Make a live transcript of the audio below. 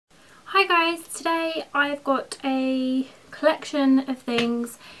Hi guys, today I've got a collection of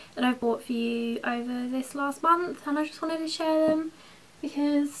things that I've bought for you over this last month and I just wanted to share them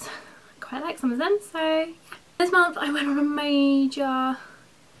because I quite like some of them. So yeah. This month I went on a major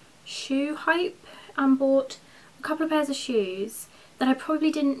shoe hype and bought a couple of pairs of shoes that I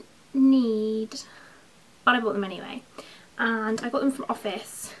probably didn't need, but I bought them anyway. And I got them from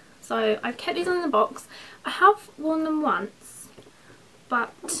Office. So I've kept these in the box. I have worn them once,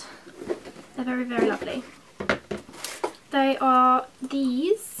 but they're very, very lovely. They are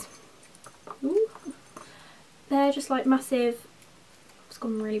these. Ooh. They're just like massive, it's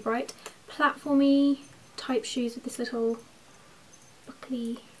gone really bright, platformy type shoes with this little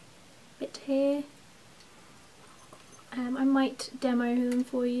buckly bit here. I might demo them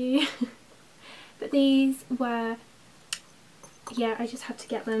for you. But these were, yeah, I just had to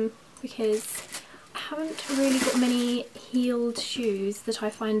get them because I haven't really got many heeled shoes that I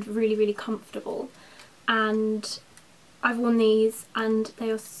find really, really comfortable, and I've worn these and they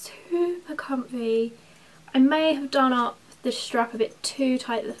are super comfy. I may have done up the strap a bit too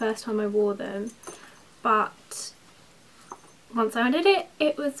tight the first time I wore them, but once I undid it,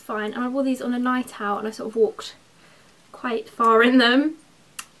 it was fine. And I wore these on a night out and I sort of walked quite far in them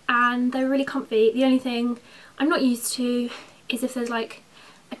and they're really comfy. The only thing I'm not used to is if there's like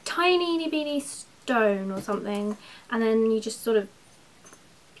a tiny itty bitty stone or something and then you just sort of,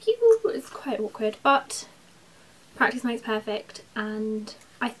 it's quite awkward, but practice makes perfect, and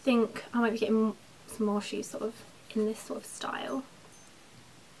I think I might be getting some more shoes sort of in this sort of style.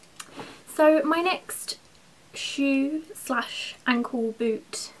 So my next shoe slash ankle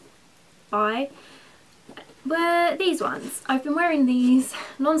boot buy were these ones. I've been wearing these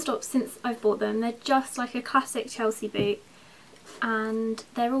non-stop since I've bought them. They're just like a classic Chelsea boot and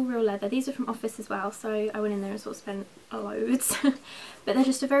they're all real leather. These are from Office as well, so I went in there and sort of spent loads. But they're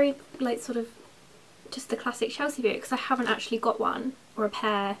just a very like sort of just the classic Chelsea boot because I haven't actually got one or a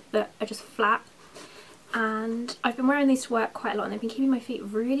pair that are just flat. And I've been wearing these to work quite a lot and they've been keeping my feet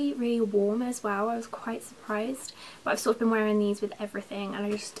really, really warm as well. I was quite surprised, but I've sort of been wearing these with everything and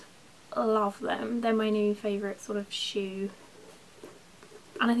I just love them. They're my new favourite sort of shoe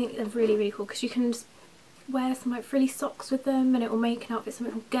and I think they're really, really cool because you can just wear some like frilly socks with them and it will make an outfit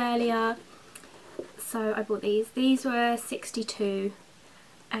something girlier. So I bought these. These were 62,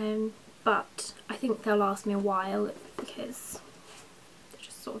 but I think they'll last me a while because they're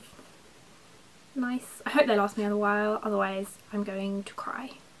just sort of nice. I hope they last me a while, otherwise I'm going to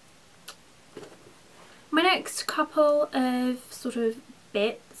cry. My next couple of sort of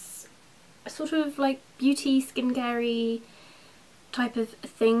bits, sort of like beauty, skincare-y type of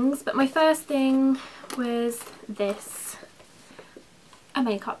things, but my first thing was this, a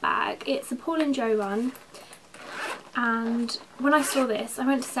makeup bag. It's a Paul&Joe one, and when I saw this I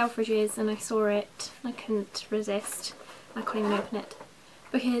went to Selfridges and I saw it and I couldn't resist. I can't even open it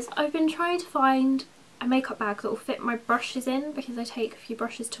because I've been trying to find a makeup bag that will fit my brushes in because I take a few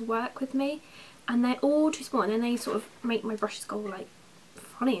brushes to work with me and they're all too small and then they sort of make my brushes go like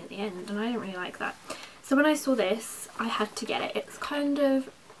funny at the end and I don't really like that. So when I saw this I had to get it. It's kind of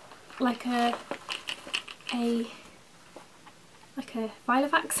like a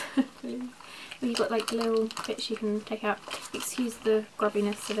Filofax where you've got like little bits you can take out. Excuse the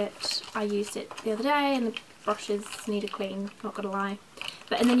grubbiness of it. I used it the other day and the brushes need a clean, not gonna lie.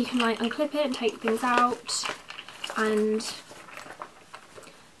 But and then you can like unclip it and take things out, and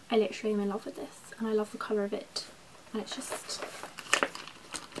I literally am in love with this and I love the colour of it and it's just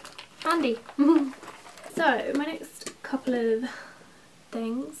handy. So my next couple of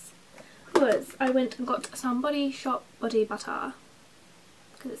things was I went and got some Body Shop body butter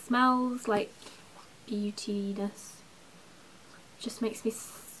because it smells like beautiness. Just makes me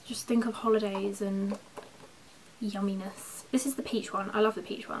just think of holidays and yumminess. This is the peach one. I love the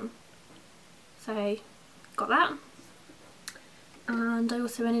peach one. So got that. And I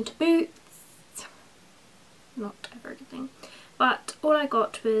also went into Boots. Not a very good thing. But all I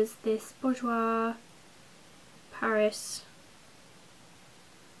got was this Bourjois Paris.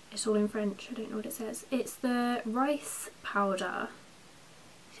 It's all in French, I don't know what it says. It's the rice powder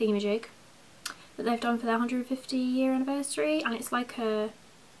thingamajig that they've done for their 150-year anniversary, and it's like a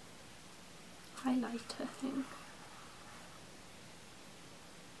highlighter thing.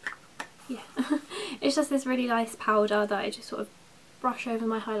 Yeah, it's just this really nice powder that I just sort of brush over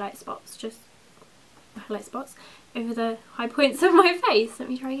my highlight spots, over the high points of my face. Let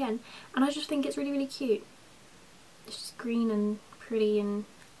me try again. And I just think it's really, really cute. It's just green and pretty and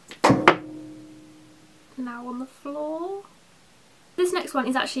now on the floor. This next one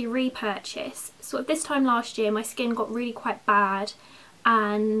is actually a repurchase. Sort of this time last year my skin got really quite bad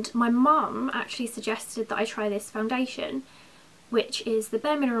and my mum actually suggested that I try this foundation, which is the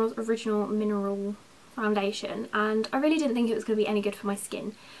Bare Minerals Original Mineral Foundation, and I really didn't think it was going to be any good for my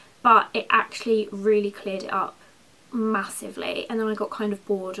skin, but it actually really cleared it up massively. And then I got kind of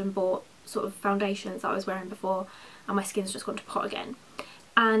bored and bought sort of foundations that I was wearing before, and my skin's just gone to pot again,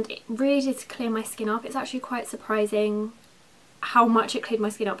 and it really did clear my skin up. It's actually quite surprising how much it cleared my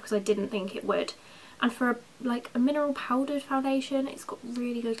skin up, because I didn't think it would. And for like a mineral powdered foundation, it's got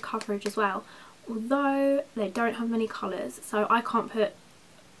really good coverage as well, although they don't have many colours, so I can't put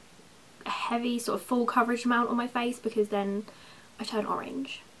a heavy sort of full coverage amount on my face because then I turn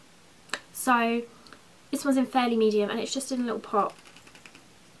orange. So this one's in fairly medium, and it's just in a little pot,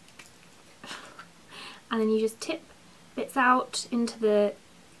 and then you just tip bits out into the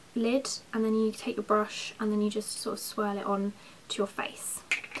lid, and then you take your brush and then you just sort of swirl it on to your face,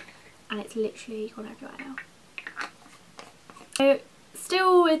 and it's literally gone everywhere now. So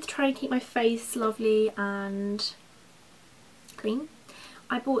still with trying to keep my face lovely and clean,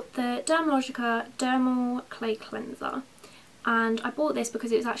 I bought the Dermalogica Dermal Clay Cleanser, and I bought this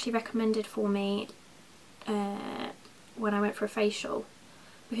because it was actually recommended for me when I went for a facial,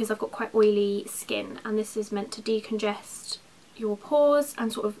 because I've got quite oily skin, and this is meant to decongest your pores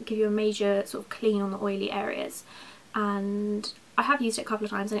and sort of give you a major sort of clean on the oily areas. And I have used it a couple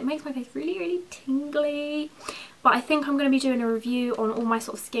of times and it makes my face really tingly, but I think I'm going to be doing a review on all my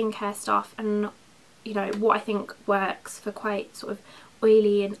sort of skincare stuff and, you know, what I think works for quite sort of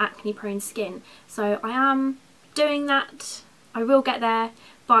oily and acne prone skin. So I am doing that. I will get there,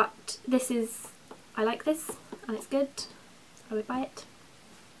 but this is, I like this and it's good. I would buy it.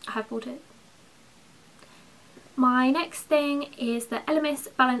 I have bought it. My next thing is the Elemis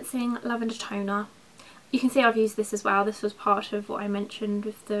Balancing Lavender Toner. You can see I've used this as well. This was part of what I mentioned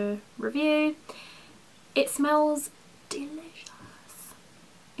with the review. It smells delicious.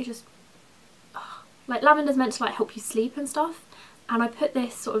 It just, oh, like lavender's meant to like help you sleep and stuff, and I put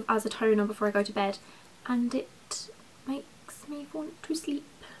this sort of as a toner before I go to bed, and it makes me want to sleep,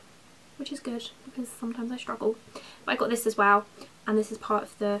 which is good because sometimes I struggle. But I got this as well, and this is part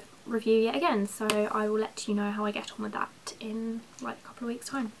of the review yet again, so I will let you know how I get on with that in like a couple of weeks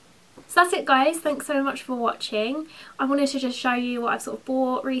time. So that's it guys, thanks so much for watching. I wanted to just show you what I've sort of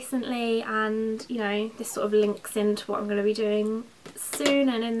bought recently, and you know, this sort of links into what I'm going to be doing soon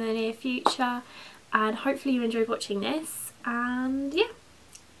and in the near future, and hopefully you enjoyed watching this, and yeah,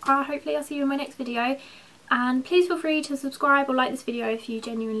 hopefully I'll see you in my next video. And please feel free to subscribe or like this video if you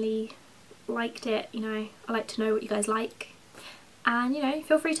genuinely liked it. You know, I like to know what you guys like, and you know,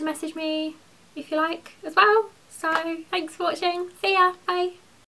 feel free to message me if you like as well. So thanks for watching, see ya, bye.